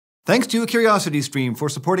Thanks to CuriosityStream for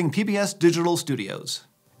supporting PBS Digital Studios.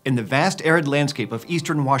 In the vast arid landscape of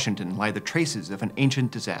eastern Washington lie the traces of an ancient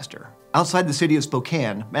disaster. Outside the city of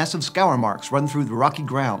Spokane, massive scour marks run through the rocky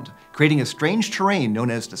ground, creating a strange terrain known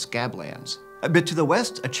as the Scablands. A bit to the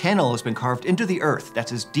west, a channel has been carved into the earth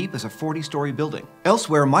that's as deep as a 40-story building.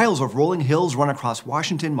 Elsewhere, miles of rolling hills run across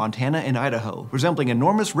Washington, Montana, and Idaho, resembling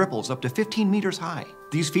enormous ripples up to 15 meters high.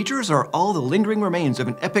 These features are all the lingering remains of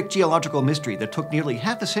an epic geological mystery that took nearly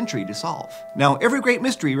half a century to solve. Now, every great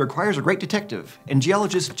mystery requires a great detective, and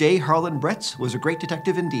geologist J. Harlan Bretz was a great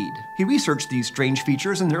detective indeed. He researched these strange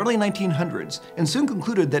features in the early 1900s, and soon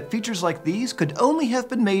concluded that features like these could only have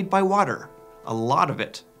been made by water. A lot of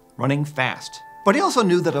it. Running fast. But he also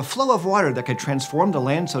knew that a flow of water that could transform the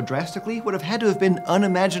land so drastically would have had to have been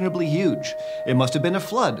unimaginably huge. It must have been a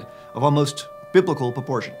flood of almost biblical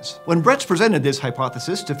proportions. When Bretz presented this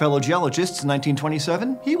hypothesis to fellow geologists in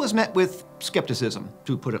 1927, he was met with skepticism,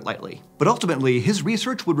 to put it lightly. But ultimately, his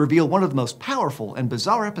research would reveal one of the most powerful and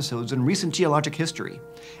bizarre episodes in recent geologic history.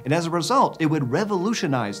 And as a result, it would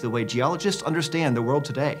revolutionize the way geologists understand the world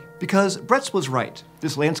today. Because Bretz was right,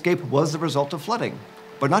 this landscape was the result of flooding.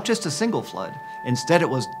 But not just a single flood. Instead, it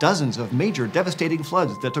was dozens of major devastating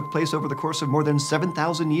floods that took place over the course of more than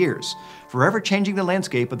 7,000 years, forever changing the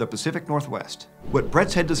landscape of the Pacific Northwest. What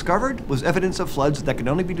Bretz had discovered was evidence of floods that can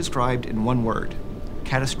only be described in one word: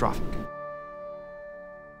 catastrophic.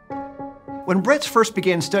 When Bretz first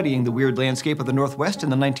began studying the weird landscape of the Northwest in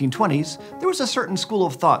the 1920s, there was a certain school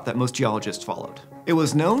of thought that most geologists followed. It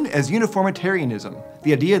was known as uniformitarianism,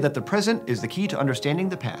 the idea that the present is the key to understanding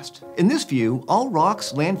the past. In this view, all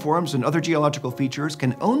rocks, landforms, and other geological features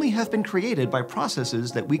can only have been created by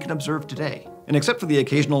processes that we can observe today. And except for the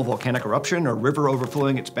occasional volcanic eruption or river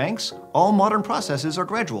overflowing its banks, all modern processes are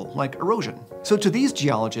gradual, like erosion. So to these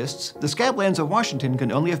geologists, the Scablands of Washington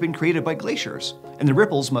can only have been created by glaciers, and the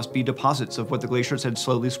ripples must be deposits of what the glaciers had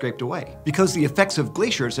slowly scraped away, because the effects of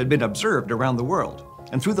glaciers had been observed around the world.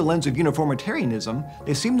 And through the lens of uniformitarianism,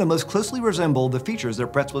 they seem to most closely resemble the features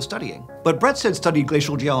that Bretz was studying. But Bretz had studied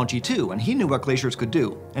glacial geology too, and he knew what glaciers could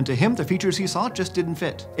do, and to him the features he saw just didn't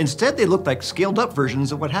fit. Instead, they looked like scaled-up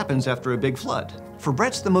versions of what happens after a big flood. For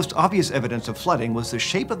Bretz, the most obvious evidence of flooding was the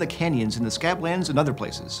shape of the canyons in the Scablands and other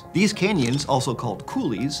places. These canyons, also called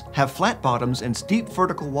coulees, have flat bottoms and steep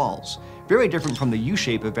vertical walls, very different from the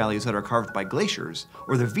U-shape of valleys that are carved by glaciers,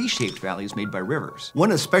 or the V-shaped valleys made by rivers.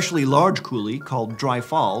 One especially large coulee, called Dry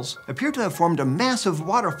Falls, appeared to have formed a massive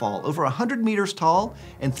waterfall over 100 meters tall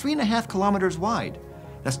and 3.5 kilometers wide.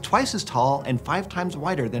 That's twice as tall and 5 times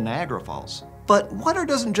wider than Niagara Falls. But water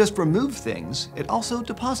doesn't just remove things, it also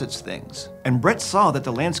deposits things. And Bretz saw that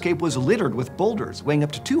the landscape was littered with boulders weighing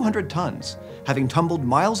up to 200 tons, having tumbled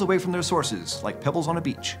miles away from their sources, like pebbles on a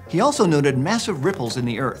beach. He also noted massive ripples in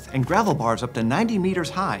the earth and gravel bars up to 90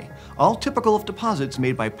 meters high, all typical of deposits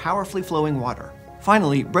made by powerfully flowing water.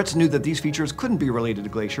 Finally, Bretz knew that these features couldn't be related to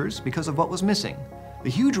glaciers because of what was missing: the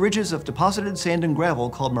huge ridges of deposited sand and gravel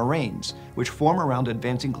called moraines, which form around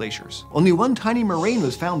advancing glaciers. Only one tiny moraine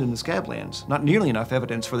was found in the Scablands, not nearly enough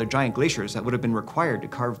evidence for the giant glaciers that would have been required to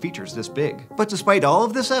carve features this big. But despite all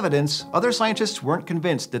of this evidence, other scientists weren't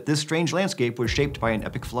convinced that this strange landscape was shaped by an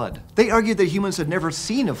epic flood. They argued that humans had never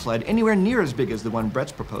seen a flood anywhere near as big as the one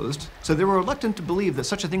Bretz proposed, so they were reluctant to believe that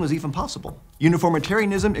such a thing was even possible.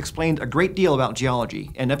 Uniformitarianism explained a great deal about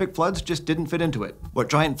geology, and epic floods just didn't fit into it. What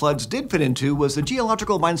giant floods did fit into was the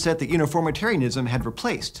geological mindset that uniformitarianism had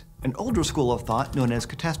replaced: an older school of thought known as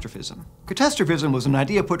catastrophism. Catastrophism was an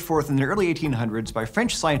idea put forth in the early 1800s by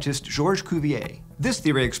French scientist Georges Cuvier. This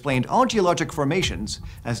theory explained all geologic formations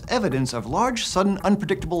as evidence of large, sudden,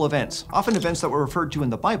 unpredictable events, often events that were referred to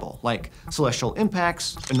in the Bible, like celestial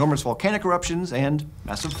impacts, enormous volcanic eruptions, and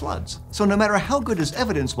massive floods. So no matter how good his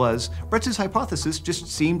evidence was, Bretz's hypothesis just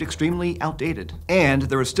seemed extremely outdated. And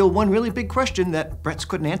there was still one really big question that Bretz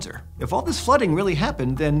couldn't answer. If all this flooding really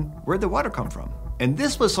happened, then where'd the water come from? And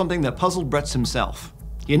this was something that puzzled Bretz himself.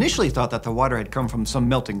 He initially thought that the water had come from some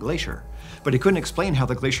melting glacier, but he couldn't explain how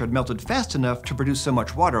the glacier had melted fast enough to produce so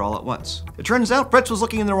much water all at once. It turns out Bretz was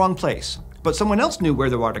looking in the wrong place, but someone else knew where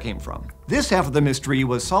the water came from. This half of the mystery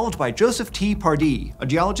was solved by Joseph T. Pardee, a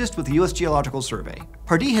geologist with the U.S. Geological Survey.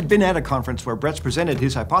 Pardee had been at a conference where Bretz presented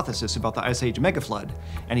his hypothesis about the Ice Age megaflood,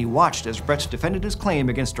 and he watched as Bretz defended his claim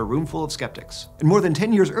against a room full of skeptics. And more than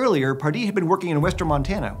 10 years earlier, Pardee had been working in western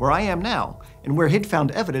Montana, where I am now, and where he'd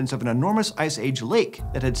found evidence of an enormous Ice Age lake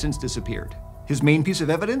that had since disappeared. His main piece of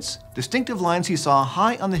evidence? Distinctive lines he saw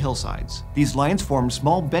high on the hillsides. These lines formed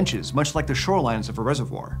small benches, much like the shorelines of a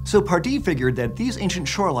reservoir. So Pardee figured that these ancient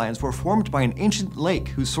shorelines were formed by an ancient lake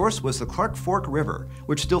whose source was the Clark Fork River,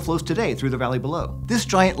 which still flows today through the valley below. This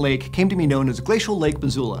giant lake came to be known as Glacial Lake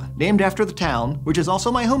Missoula, named after the town, which is also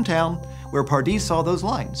my hometown, where Pardee saw those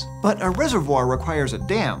lines. But a reservoir requires a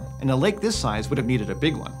dam, and a lake this size would have needed a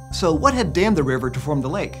big one. So what had dammed the river to form the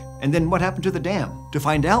lake? And then what happened to the dam? To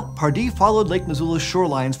find out, Pardee followed Lake Missoula's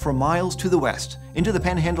shorelines for miles to the west, into the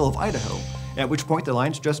panhandle of Idaho, at which point the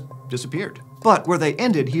lines just disappeared. But where they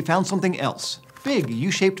ended, he found something else. Big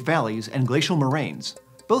U-shaped valleys and glacial moraines,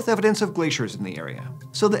 both evidence of glaciers in the area.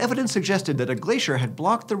 So the evidence suggested that a glacier had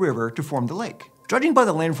blocked the river to form the lake. Judging by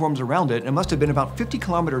the landforms around it, it must have been about 50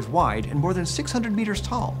 kilometers wide and more than 600 meters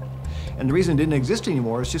tall. And the reason it didn't exist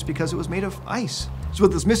anymore is just because it was made of ice. So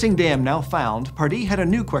with this missing dam now found, Pardee had a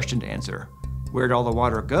new question to answer. Where'd all the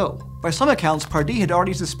water go? By some accounts, Pardee had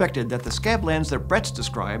already suspected that the scablands that Bretz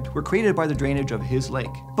described were created by the drainage of his lake.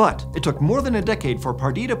 But it took more than a decade for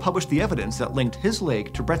Pardee to publish the evidence that linked his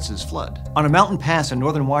lake to Bretz's flood. On a mountain pass in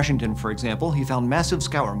northern Washington, for example, he found massive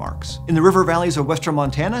scour marks. In the river valleys of western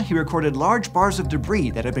Montana, he recorded large bars of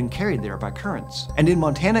debris that had been carried there by currents. And in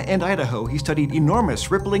Montana and Idaho, he studied enormous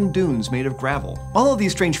rippling dunes made of gravel. All of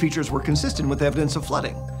these strange features were consistent with evidence of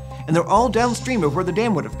flooding, and they're all downstream of where the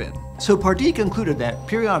dam would have been. So Pardee concluded that,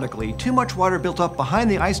 periodically, too much water built up behind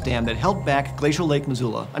the ice dam that held back Glacial Lake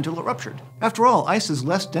Missoula until it ruptured. After all, ice is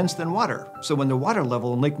less dense than water, so when the water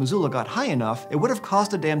level in Lake Missoula got high enough, it would have caused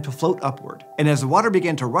the dam to float upward. And as the water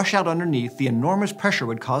began to rush out underneath, the enormous pressure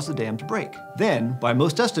would cause the dam to break. Then, by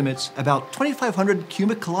most estimates, about 2,500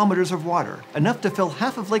 cubic kilometers of water, enough to fill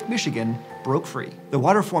half of Lake Michigan, broke free. The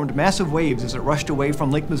water formed massive waves as it rushed away from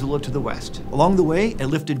Lake Missoula to the west. Along the way, it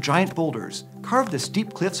lifted giant boulders, carved the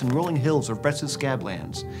steep cliffs and rolling hills of Bretz's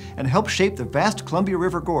scablands, and helped shape the vast Columbia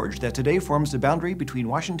River Gorge that today forms the boundary between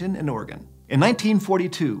Washington and Oregon. In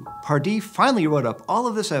 1942, Pardee finally wrote up all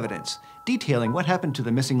of this evidence, detailing what happened to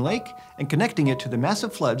the missing lake and connecting it to the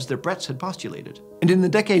massive floods that Bretz had postulated. And in the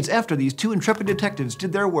decades after these two intrepid detectives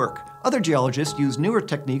did their work, other geologists used newer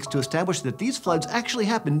techniques to establish that these floods actually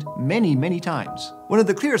happened many, many times. One of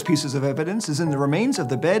the clearest pieces of evidence is in the remains of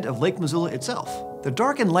the bed of Lake Missoula itself. The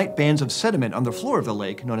dark and light bands of sediment on the floor of the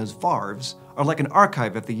lake, known as varves, are like an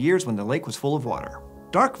archive of the years when the lake was full of water.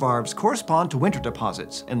 Dark varves correspond to winter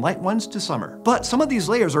deposits, and light ones to summer. But some of these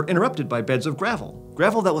layers are interrupted by beds of gravel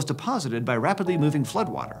that was deposited by rapidly moving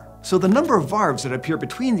floodwater. So the number of varves that appear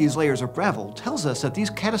between these layers of gravel tells us that these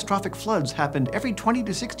catastrophic floods happened every 20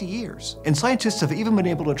 to 60 years. And scientists have even been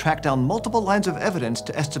able to track down multiple lines of evidence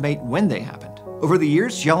to estimate when they happened. Over the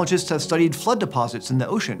years, geologists have studied flood deposits in the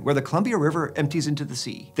ocean where the Columbia River empties into the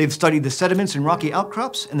sea. They've studied the sediments and rocky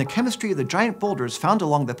outcrops and the chemistry of the giant boulders found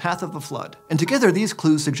along the path of the flood. And together, these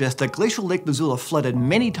clues suggest that Glacial Lake Missoula flooded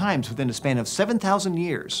many times within a span of 7,000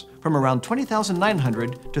 years, from around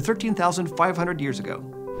 20,900 to 13,500 years ago.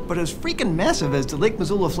 But as freaking massive as the Lake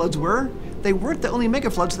Missoula floods were, they weren't the only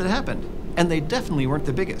megafloods that happened. And they definitely weren't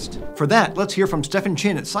the biggest. For that, let's hear from Stephen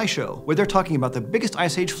Chin at SciShow, where they're talking about the biggest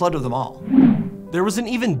Ice Age flood of them all. There was an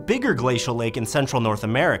even bigger glacial lake in central North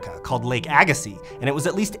America called Lake Agassiz, and it was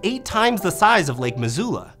at least 8 times the size of Lake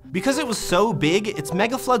Missoula. Because it was so big, its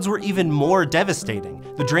megafloods were even more devastating.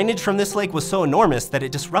 The drainage from this lake was so enormous that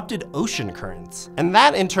it disrupted ocean currents. And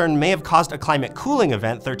that in turn may have caused a climate cooling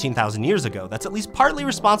event 13,000 years ago that's at least partly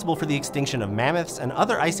responsible for the extinction of mammoths and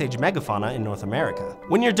other Ice Age megafauna in North America.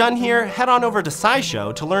 When you're done here, head on over to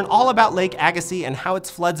SciShow to learn all about Lake Agassiz and how its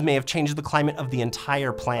floods may have changed the climate of the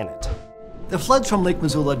entire planet. The floods from Lake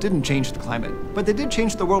Missoula didn't change the climate, but they did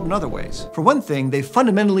change the world in other ways. For one thing, they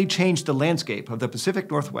fundamentally changed the landscape of the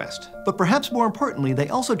Pacific Northwest. But perhaps more importantly, they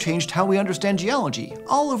also changed how we understand geology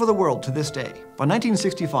all over the world to this day. By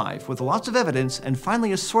 1965, with lots of evidence and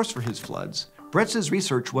finally a source for his floods, Bretz's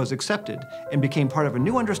research was accepted and became part of a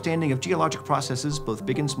new understanding of geologic processes, both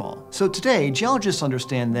big and small. So today, geologists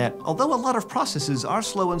understand that although a lot of processes are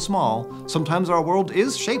slow and small, sometimes our world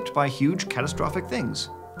is shaped by huge catastrophic things.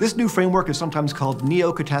 This new framework is sometimes called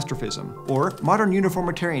neo-catastrophism, or modern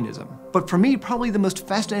uniformitarianism. But for me, probably the most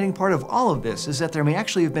fascinating part of all of this is that there may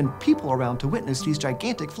actually have been people around to witness these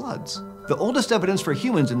gigantic floods. The oldest evidence for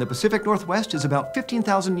humans in the Pacific Northwest is about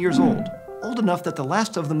 15,000 years old enough that the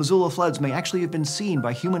last of the Missoula floods may actually have been seen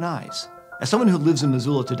by human eyes. As someone who lives in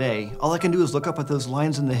Missoula today, all I can do is look up at those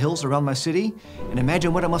lines in the hills around my city and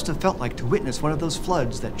imagine what it must have felt like to witness one of those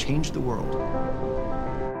floods that changed the world.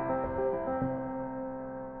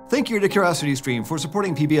 Thank you to CuriosityStream for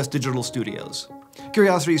supporting PBS Digital Studios.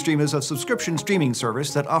 CuriosityStream is a subscription streaming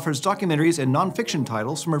service that offers documentaries and nonfiction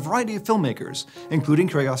titles from a variety of filmmakers, including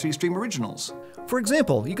CuriosityStream originals. For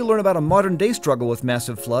example, you can learn about a modern-day struggle with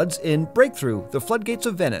massive floods in Breakthrough, The Floodgates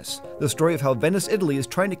of Venice, the story of how Venice, Italy is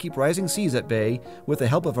trying to keep rising seas at bay with the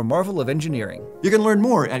help of a marvel of engineering. You can learn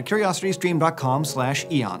more at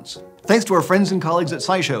curiositystream.com/eons. Thanks to our friends and colleagues at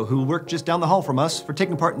SciShow who work just down the hall from us for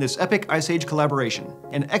taking part in this epic Ice Age collaboration.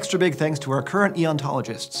 An extra big thanks to our current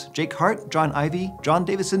eontologists, Jake Hart, John Ivey, John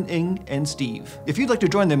Davison-Ing, and Steve. If you'd like to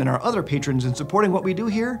join them and our other patrons in supporting what we do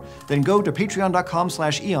here, then go to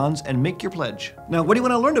patreon.com/eons and make your pledge. Now, what do you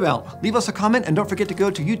want to learn about? Leave us a comment and don't forget to go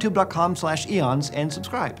to youtube.com/eons and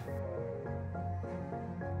subscribe.